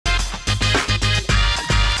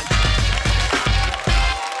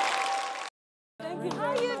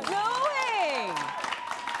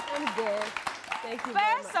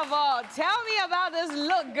Wow, tell me about this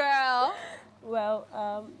look, girl. Well,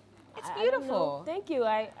 It's I don't beautiful. know. Thank you.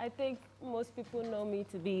 I think most people know me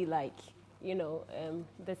to be like,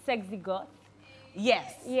 the sexy goth.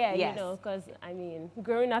 Yes. Yeah, yes. because I mean,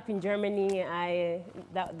 growing up in Germany,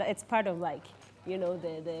 that it's part of like,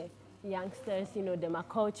 the youngsters, my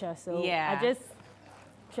culture. So Yeah. I just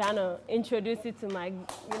trying to introduce it to my, to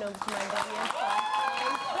my Ghanaian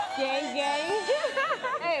friends. Gang.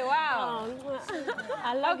 Hey, wow.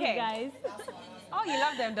 I love Okay. you guys. Oh, you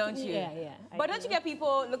love them, don't you? Yeah. But don't you get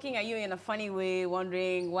people looking at you in a funny way,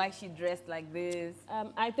 wondering why she dressed like this?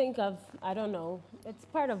 I think I don't know. It's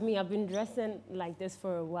part of me. I've been dressing like this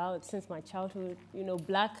for a while, since my childhood.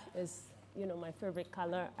 Black is, my favorite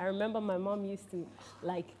color. I remember my mom used to,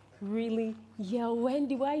 like, really yell,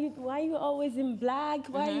 Wendy, why you always in black?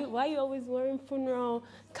 Why you always wearing funeral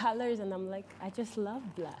colors? And I'm like, I just love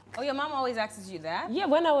black. Oh, your mom always asks you that? Yeah,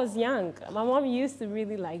 when I was young, my mom used to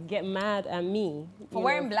really like get mad at me for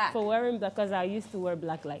wearing black. For wearing black, because I used to wear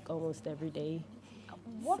black like almost every day.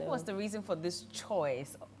 What was the reason for this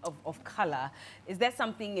choice of color? Is there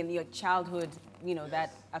something in your childhood,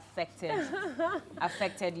 that affected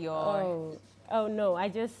your? Oh no,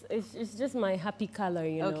 it's just my happy color,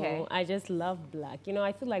 Okay. I just love black.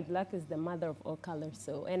 I feel like black is the mother of all colors.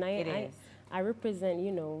 So, and I represent,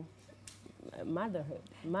 motherhood,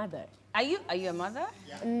 mother. Are you a mother?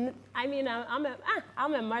 Yeah. I mean, I'm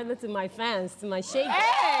a mother to my fans, to my shake.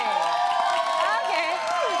 Hey! Okay.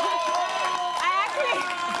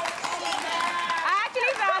 I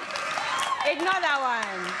actually thought, ignore that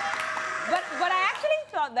one. But I actually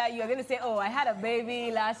thought that you were going to say, oh, I had a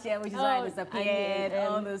baby last year, which is why I disappeared,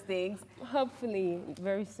 all those things. Hopefully,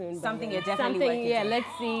 very soon. Something you're definitely working yeah, to. let's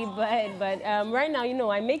see. But right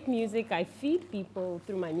now, I make music. I feed people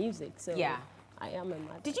through my music. So yeah. I am a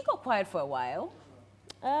mother. Did you go quiet for a while?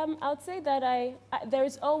 I would say that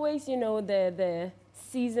there's always, the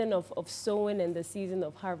season of sowing and the season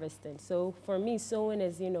of harvesting. So for me, sowing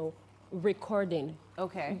is, recording.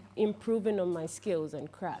 Okay. Improving on my skills and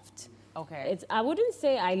craft. Okay. I wouldn't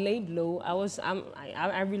say I laid low. I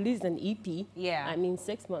released an EP. Yeah. I mean,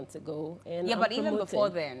 6 months ago. And yeah, I'm but even promoting. before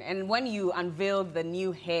then, and when you unveiled the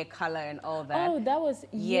new hair color and all that. Oh, that was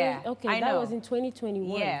Okay, that was in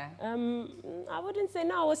 2021. Yeah. I wouldn't say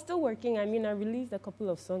no. I was still working. I mean, I released a couple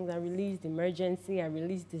of songs. I released Emergency. I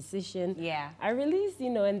released Decision. Yeah. I released,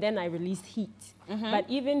 and then I released Heat. But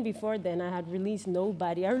even before then, I had released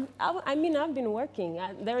Nobody. I mean, I've been working.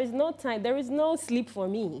 There is no time. There is no sleep for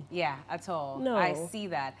me. Yeah, at all. No. I see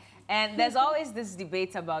that. And there's always this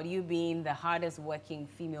debate about you being the hardest working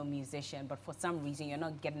female musician, but for some reason, you're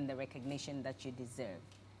not getting the recognition that you deserve.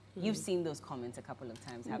 You've seen those comments a couple of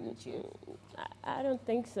times, haven't you? I don't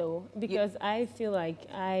think so, because I feel like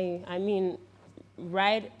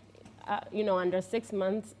under 6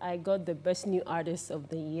 months, I got the Best New Artist of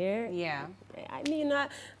the Year. Yeah. I mean,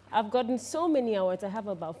 I've gotten so many awards. I have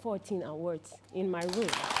about 14 awards in my room.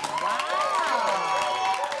 Wow.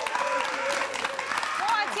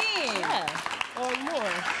 14? Yeah, or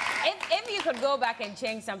more. If you could go back and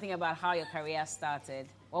change something about how your career started,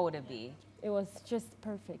 what would it be? It was just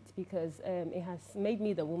perfect, because it has made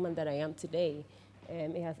me the woman that I am today.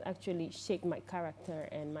 It has actually shaped my character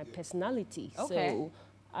and my personality. Okay. So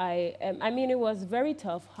I mean, it was very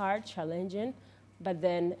tough, hard, challenging, but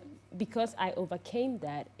then because I overcame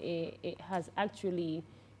that, it has actually,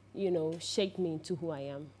 shaped me into who I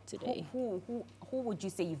am today. Who would you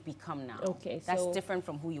say you've become now? Okay, that's so, different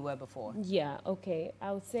from who you were before. Yeah, okay.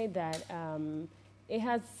 I would say that it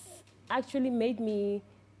has actually made me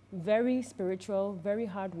very spiritual, very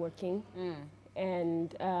hardworking,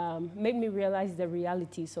 and made me realize the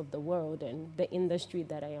realities of the world and the industry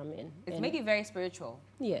that I am in. It's made you very spiritual.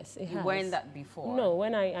 Yes, it has. You weren't that before. No,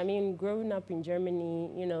 I mean, growing up in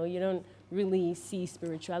Germany, you don't really see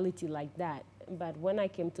spirituality like that. But when I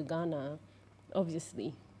came to Ghana,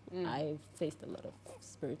 obviously, I faced a lot of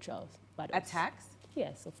spiritual battles. Attacks?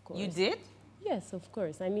 Yes, of course. You did? Yes, of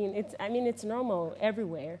course. I mean, it's normal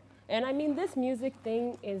everywhere. And I mean, this music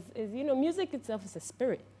thing is music itself is a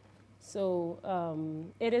spirit. So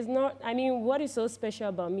it is not, I mean, what is so special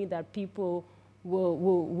about me that people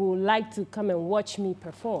will like to come and watch me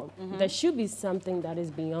perform? There should be something that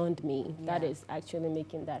is beyond me that is actually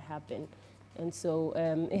making that happen. And so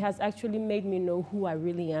it has actually made me know who I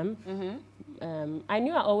really am. I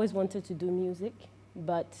knew I always wanted to do music,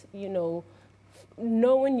 but,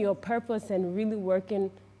 knowing your purpose and really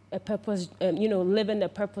working a purpose, living a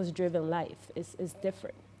purpose-driven life is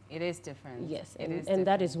different. It is different. Yes, and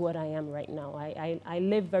that is what I am right now. I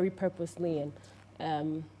live very purposely, and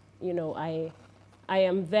I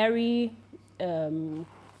am very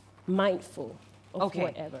mindful of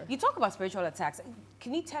whatever. You talk about spiritual attacks.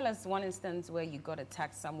 Can you tell us one instance where you got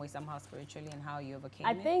attacked some way, somehow spiritually, and how you overcame it?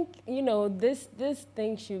 I think, you know, this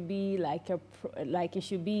thing should be like it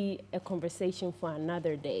should be a conversation for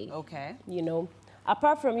another day. Okay. You know,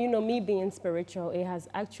 apart from, you know, me being spiritual, it has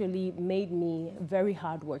actually made me very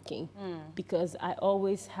hardworking because I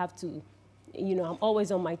always have to, you know, I'm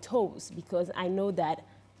always on my toes because I know that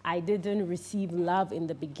I didn't receive love in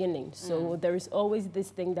the beginning. So there is always this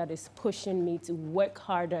thing that is pushing me to work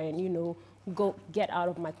harder and, you know, get out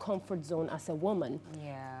of my comfort zone as a woman.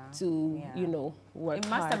 You know, work it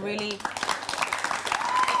must harder. have really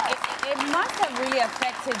it must have really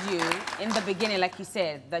affected you in the beginning, like you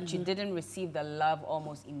said, that you didn't receive the love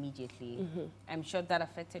almost immediately. I'm sure that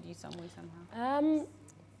affected you some way, somehow.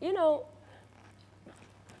 You know,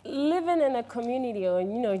 living in a community or,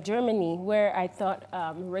 you know, Germany, where I thought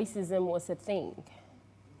racism was a thing,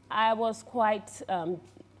 I was quite,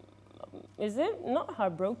 is it not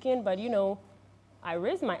heartbroken, but, you know, I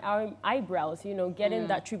raised my eyebrows, you know, getting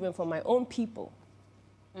that treatment from my own people.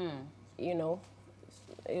 You know,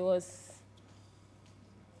 it was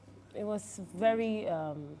very,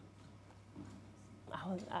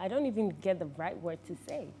 I don't even get the right word to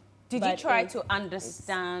say. Did you try to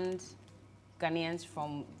understand Ghanaians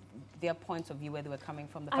from their point of view, where they were coming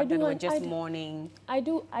from, the fact that they were just mourning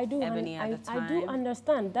Ebony at the time? I do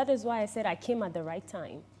understand. That is why I said I came at the right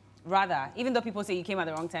time. Rather, even though people say you came at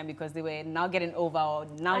the wrong time because they were now getting over or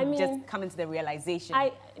now just coming to the realization.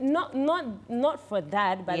 Not for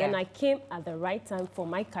that, but then I came at the right time for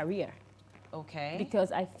my career. Okay.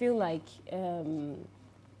 Because I feel like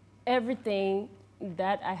everything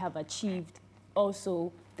that I have achieved,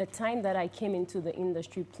 also the time that I came into the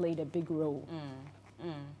industry played a big role.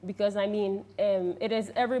 Because I mean, it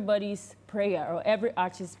is everybody's prayer or every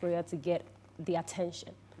artist's prayer to get the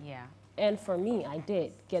attention. Yeah. And for me, I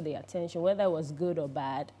did get the attention, whether it was good or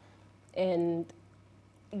bad. And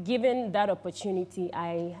given that opportunity,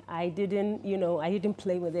 I didn't, you know, I didn't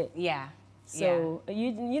play with it. Yeah. So,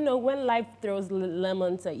 you know, when life throws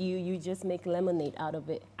lemons at you, you just make lemonade out of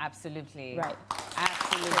it. Absolutely. Right.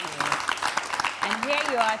 Absolutely. And here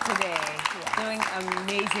you are today, doing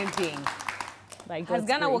amazing things. Has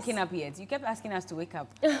Ghana woken up yet? You kept asking us to wake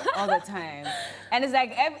up all the time. And it's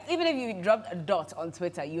like, even if you dropped a dot on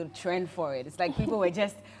Twitter, you'd trend for it. It's like people were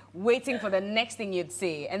just waiting for the next thing you'd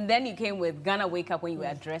say. And then you came with Ghana Wake Up when you were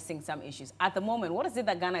addressing some issues. At the moment, what is it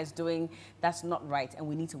that Ghana is doing that's not right and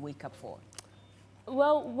we need to wake up for?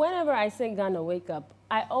 Well, whenever I say Ghana Wake Up,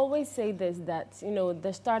 I always say this, that, you know,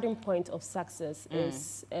 the starting point of success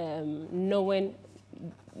is knowing,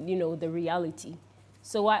 you know, the reality.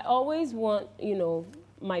 So I always want, you know,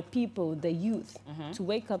 my people, the youth, to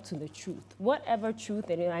wake up to the truth. Whatever truth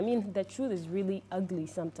it is. I mean, the truth is really ugly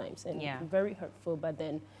sometimes and very hurtful, but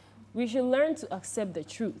then we should learn to accept the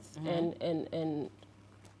truth and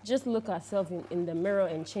just look ourselves in the mirror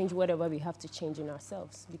and change whatever we have to change in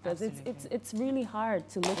ourselves. Because it's really hard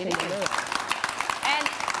to look in the mirror.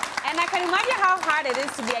 And I can imagine how hard it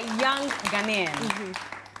is to be a young Ghanaian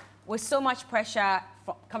with so much pressure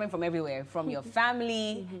coming from everywhere, from your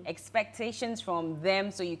family, expectations from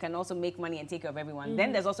them, so you can also make money and take care of everyone.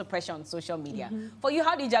 Then there's also pressure on social media. For you,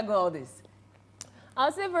 how do you juggle all this?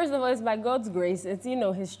 I'll say, first of all, it's by God's grace. It's, you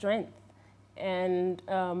know, His strength. And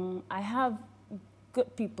I have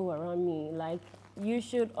good people around me. Like, you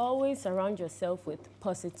should always surround yourself with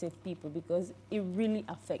positive people because it really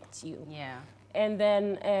affects you. Yeah. And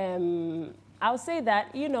then I'll say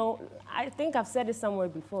that, you know, I think I've said it somewhere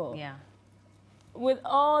before. Yeah. With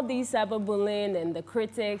all these cyberbullying and the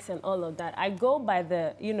critics and all of that, I go by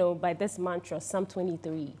the, you know, by this mantra, Psalm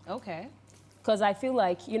 23. Okay. Because I feel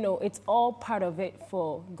like, you know, it's all part of it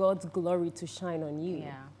for God's glory to shine on you.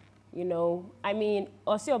 Yeah. You know, I mean,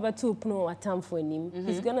 he's going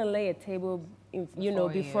to lay a table,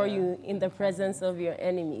 before you in the presence of your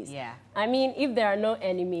enemies. Yeah. I mean, if there are no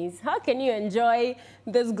enemies, how can you enjoy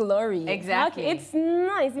this glory? Exactly. It's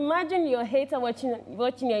nice. Imagine your hater watching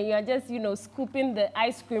you, and you're just, you know, scooping the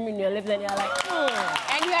ice cream in your lips, and you're like,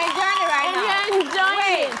 And you're enjoying it right now. And you're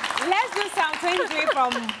enjoying it. Let's do Psalm 23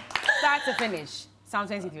 from start to finish. Psalm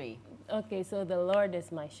 23. Okay, so the Lord is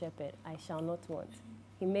my shepherd. I shall not want.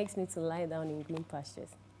 He makes me to lie down in green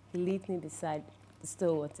pastures. He leads me beside the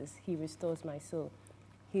still waters. He restores my soul.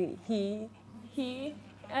 He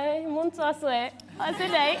wants us for his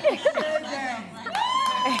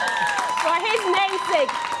name's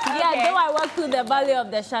sake. Yeah, though I walk through the valley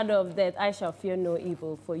of the shadow of death, I shall fear no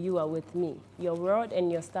evil, for you are with me. Your rod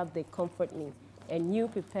and your staff, they comfort me. And you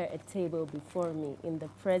prepare a table before me in the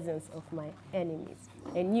presence of my enemies.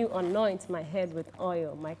 And you anoint my head with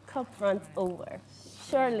oil. My cup runs over.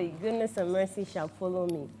 Surely goodness and mercy shall follow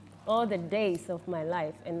me all the days of my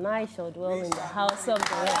life, and I shall dwell in the house of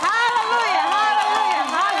the Lord. Hallelujah, hallelujah,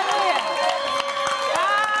 hallelujah.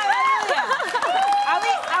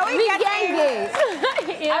 Hallelujah.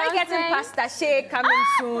 Are we getting Pastor Shay coming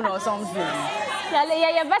soon or something?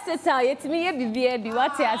 Yeah, versatile. It's me, baby.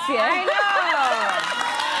 What I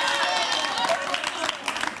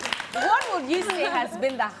know. What would you say has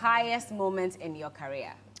been the highest moment in your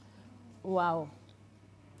career? Wow.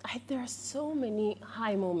 There are so many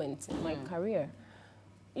high moments in my career.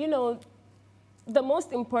 You know, the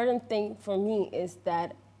most important thing for me is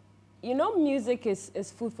that, you know, music is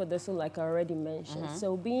food for the soul, like I already mentioned.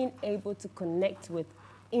 So being able to connect with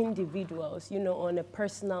individuals, you know, on a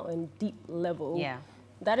personal and deep level,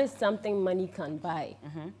 that is something money can buy.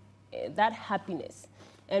 That happiness.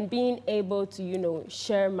 And being able to, you know,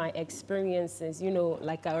 share my experiences, you know,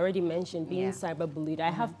 like I already mentioned, being cyberbullied. I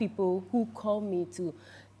have people who call me to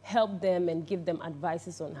help them and give them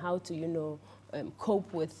advices on how to, you know,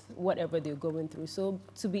 cope with whatever they're going through. So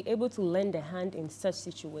to be able to lend a hand in such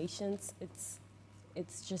situations,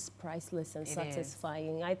 it's just priceless and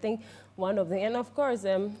satisfying. I think one of the, and of course,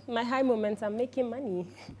 my high moments, I'm making money.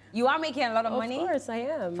 You are making a lot of money? Of course, I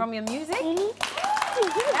am. From your music?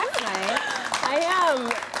 That's nice. I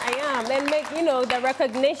am. And make, you know, the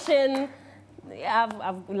recognition,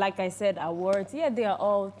 I've, like I said, awards, they are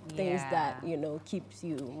all things that, you know, keeps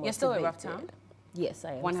you motivated. You're still in Rough Town? Yes,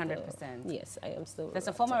 I am 100%. Yes, I am still. There's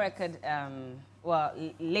a former record,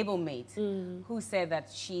 label mate who said that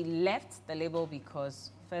she left the label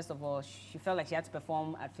because, first of all, she felt like she had to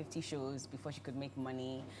perform at 50 shows before she could make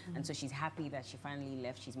money. And so she's happy that she finally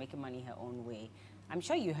left. She's making money her own way. I'm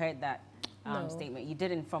sure you heard that statement. You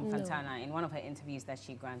didn't from Fantana in one of her interviews that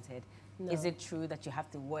she granted. No. Is it true that you have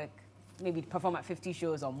to work, maybe perform at 50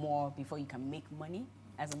 shows or more before you can make money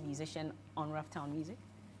as a musician on Rough Town Music?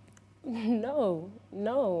 No,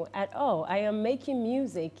 at all. I am making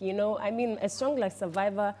music, you know. I mean, a song like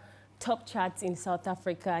Survivor top charts in South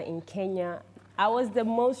Africa, in Kenya. I was the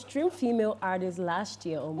most streamed female artist last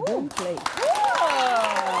year on Boomplay.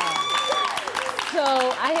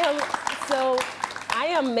 So I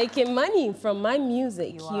am making money from my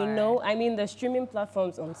music, you know. I mean, the streaming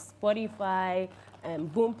platforms on Spotify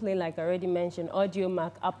and Boomplay, like I already mentioned,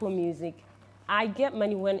 AudioMac, Apple Music. I get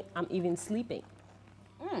money when I'm even sleeping.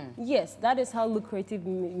 Yes, that is how lucrative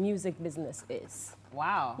music business is.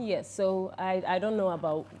 Wow. Yes, so I don't know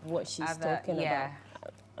about what she's talking about.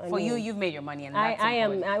 For you, you've made your money, and that's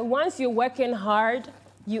important. Once you're working hard,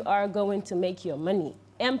 you are going to make your money.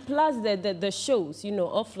 And plus the shows, you know,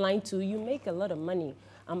 offline too, you make a lot of money.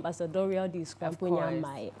 Ambassadorial,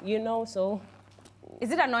 you know, so.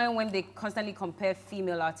 Is it annoying when they constantly compare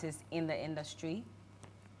female artists in the industry?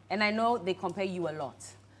 And I know they compare you a lot,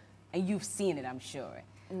 and you've seen it, I'm sure,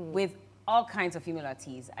 with all kinds of female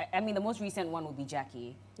artists. I mean, the most recent one would be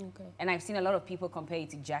Jackie. Okay. And I've seen a lot of people compare you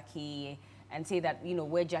to Jackie and say that, you know,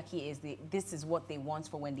 where Jackie is, this is what they want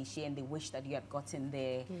for Wendy Shay, and they wish that you had gotten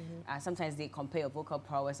there. Sometimes they compare vocal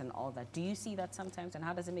prowess and all that. Do you see that sometimes, and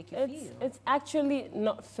how does it make you feel? It's actually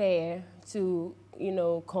not fair to, you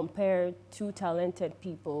know, compare two talented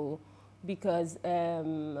people, because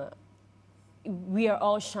we are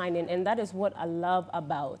all shining, and that is what I love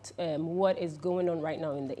about what is going on right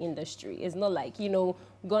now in the industry. It's not like, you know,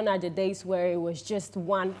 gone are the days where it was just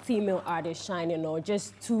one female artist shining, or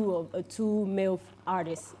just two male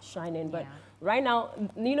artists shining. But right now,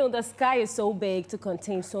 you know, the sky is so big to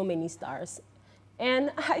contain so many stars.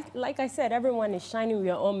 And like I said, everyone is shining.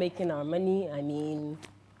 We are all making our money. I mean,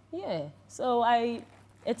 so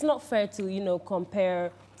it's not fair to, you know,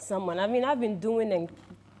 compare someone. I mean, I've been doing and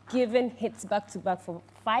giving hits back to back for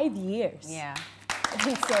 5 years. Yeah.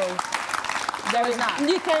 So there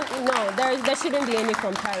shouldn't be any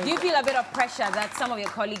comparison. Do you feel a bit of pressure that some of your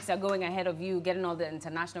colleagues are going ahead of you, getting all the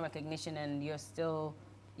international recognition, and you're still,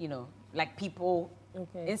 you know, like people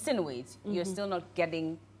insinuate, you're still not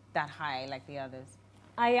getting that high like the others?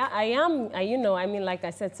 I am, you know, I mean, like I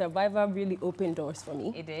said, Survivor really opened doors for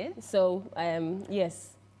me. It did? So, yes,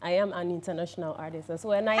 I am an international artist as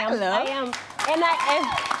well, and I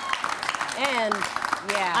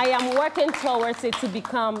am working towards it to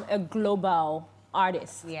become a global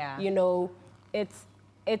artist. Yeah. You know, it's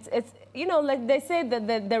you know, like they say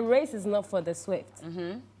that the race is not for the swift.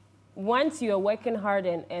 Once you're working hard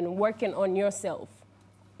and working on yourself,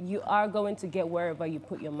 you are going to get wherever you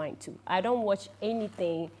put your mind to. I don't watch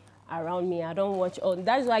anything around me. I don't watch. Oh,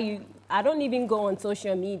 that's why I don't even go on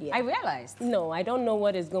social media. I realized. No, I don't know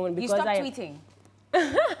what is going because you stopped tweeting.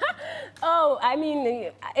 Oh, I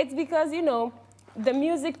mean, it's because, you know, the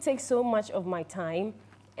music takes so much of my time,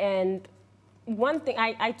 and one thing,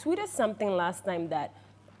 I tweeted something last time that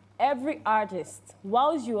every artist,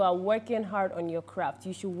 whilst you are working hard on your craft,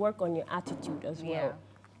 you should work on your attitude as well.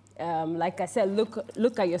 Like I said,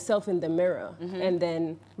 look at yourself in the mirror and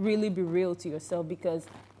then really be real to yourself, because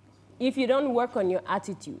if you don't work on your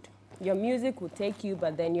attitude, your music will take you,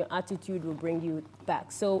 but then your attitude will bring you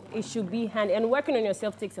back. So it should be handy. And working on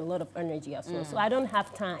yourself takes a lot of energy as well. So I don't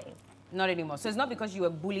have time. Not anymore. So it's not because you were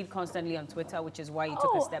bullied constantly on Twitter, which is why you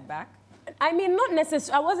took a step back? I mean, not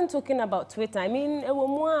necessarily. I wasn't talking about Twitter. I mean,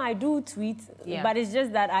 I do tweet, but it's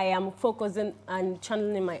just that I am focusing and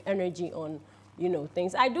channeling my energy on, you know,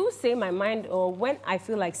 things. I do say my mind, or when I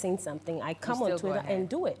feel like saying something, I come on Twitter and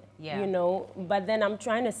do it, you know. But then I'm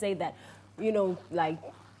trying to say that, you know, like,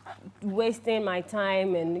 wasting my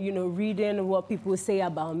time and, you know, reading what people say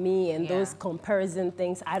about me and those comparison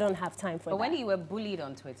things, I don't have time for that. But when you were bullied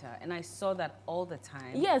on Twitter, and I saw that all the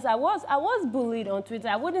time. Yes, I was bullied on Twitter.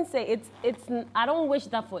 I wouldn't say I don't wish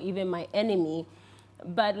that for even my enemy,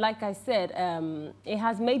 but like I said, it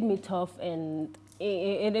has made me tough, and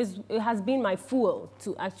it has been my fuel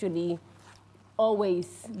to actually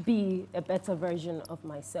always be a better version of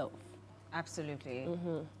myself. Absolutely.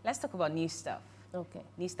 Let's talk about new stuff. Okay.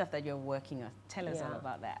 New stuff that you're working on. Tell us all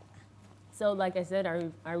about that. So, like I said,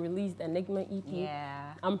 I released Enigma EP.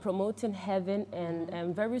 Yeah. I'm promoting Heaven,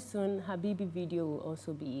 and very soon Habibi video will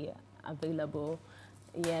also be available.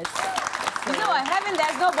 Yes. You know what? Heaven,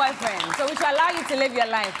 there's no boyfriend, so we should allow you to live your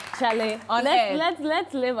life. Charlie,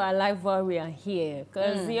 let's live our life while we are here,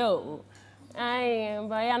 cause yo. But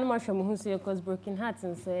I am not sure because broken hearts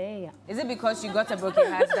and say, Is it because you got a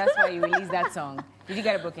broken heart? That's why you released that song. Did you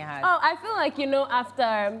get a broken heart? Oh, I feel like, you know,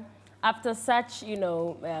 after such, you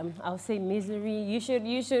know, I'll say misery, you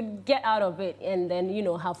should get out of it and then, you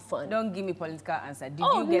know, have fun. Don't give me political answer. Did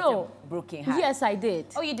you get a broken heart? Yes, I did.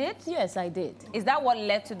 Oh, you did? Yes, I did. Is that what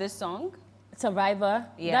led to this song? Survivor.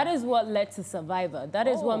 Yeah. That is what led to Survivor. That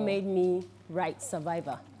is what made me write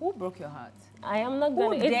Survivor. Who broke your heart? I am not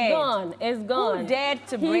gonna. It's gone. It's gone. Who dared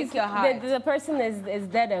to break your heart? The person is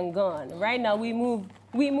dead and gone. Right now, we move.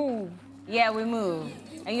 We move. Yeah, we move.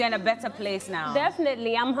 And you're in a better place now.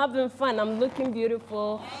 Definitely. I'm having fun. I'm looking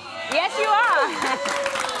beautiful. Yes, you are.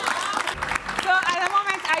 So, at the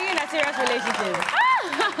moment, are you in a serious relationship?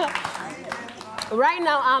 Right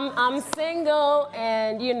now, I'm single,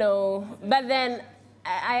 and you know, but then.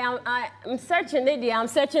 I'm searching, Lydia. I'm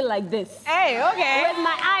searching like this. Hey, okay. With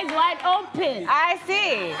my eyes wide open. I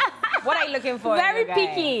see. What are you looking for? Very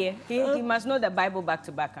picky. He must know the Bible back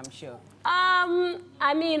to back, I'm sure.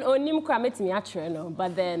 I mean, onim kwameti mi atre no,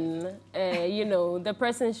 but then, you know, the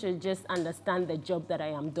person should just understand the job that I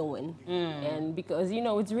am doing, and because you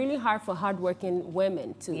know it's really hard for hardworking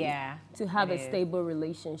women to have a stable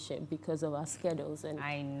relationship because of our schedules. And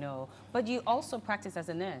I know, but you also practice as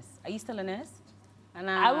a nurse. Are you still a nurse? And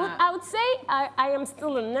I would say I am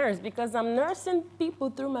still a nurse because I'm nursing people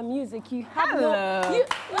through my music. You have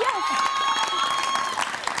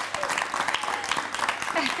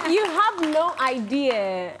you have no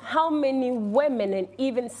idea how many women and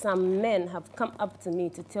even some men have come up to me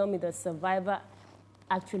to tell me that Survivor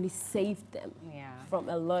actually saved them from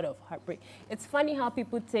a lot of heartbreak. It's funny how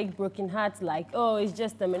people take broken hearts like, oh, it's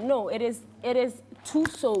just them. No, it is two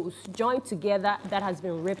souls joined together that has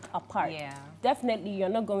been ripped apart. Yeah. Definitely, you're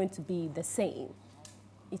not going to be the same.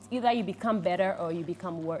 It's either you become better or you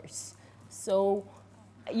become worse. So,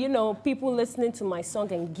 you know, people listening to my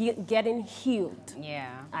song and getting healed.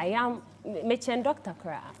 Yeah. I am Mechen Dr.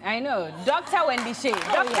 Kra. I know. Dr. Wendy Shay.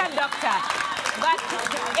 Doctor. But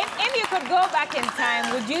if you could go back in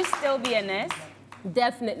time, would you still be a nurse?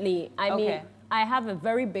 Definitely. I mean, I have a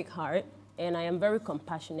very big heart and I am very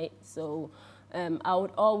compassionate. So I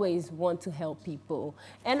would always want to help people.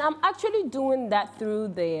 And I'm actually doing that through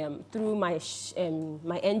my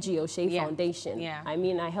NGO, Shay Foundation. Yeah. I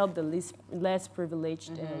mean, I help the less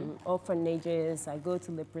privileged orphanages. I go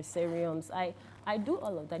to leprosariums. I do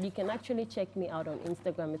all of that. You can actually check me out on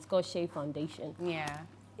Instagram. It's called Shay Foundation. Yeah.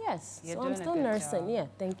 Yes. You're so doing I'm still a good nursing. job. Yeah,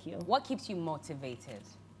 thank you. What keeps you motivated?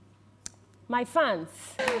 My fans.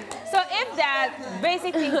 So if there are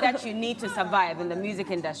basic things that you need to survive in the music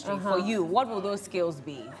industry for you, what will those skills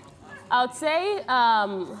be? I would say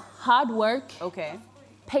hard work. Okay.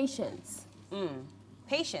 Patience.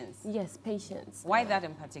 Patience? Yes, patience. Why that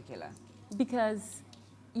in particular? Because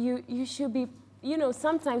you should be, you know,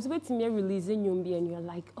 sometimes with me releasing Nyumbi and you're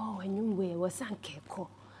like, oh, Nyumwe, what's Ankeko?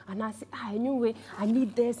 And I say, Nyumwe, I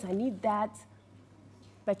need this, I need that.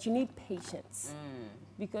 But you need patience.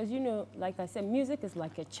 Because, you know, like I said, music is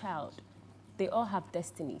like a child. They all have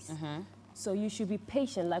destinies. So you should be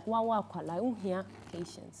patient, like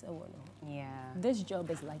patience. Yeah. This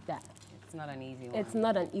job is like that. It's not an easy one. It's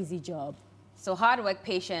not an easy job. So hard work,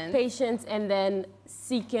 patience. Patience, and then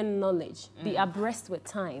seeking knowledge. Be abreast with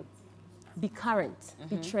time. Be current.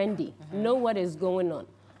 Be trendy. Know what is going on.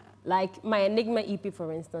 Like my Enigma EP,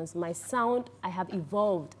 for instance, my sound, I have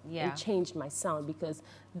evolved and changed my sound because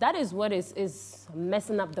that is what is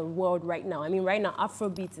messing up the world right now. I mean, right now,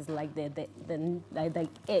 Afrobeat is like the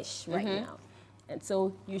ish right now. And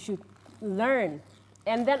so you should learn.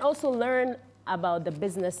 And then also learn about the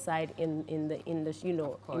business side in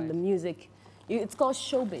the music. It's called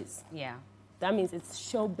showbiz. Yeah. That means it's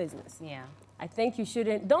show business. Yeah. I think you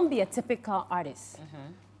shouldn't, don't be a typical artist.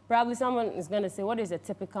 Probably someone is going to say, what is a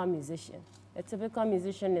typical musician? A typical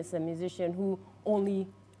musician is a musician who only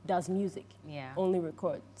does music, only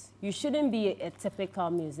records. You shouldn't be a typical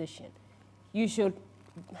musician. You should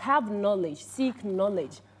have knowledge, seek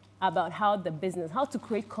knowledge about how to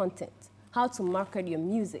create content, how to market your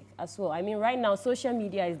music as well. I mean, right now, social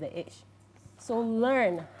media is the ish. So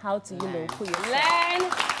learn how to, put your...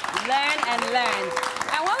 Learn, and learn.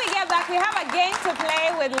 And when we get back, we have a game to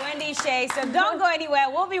play with Wendy Shay, so don't go anywhere.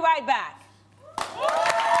 We'll be right back.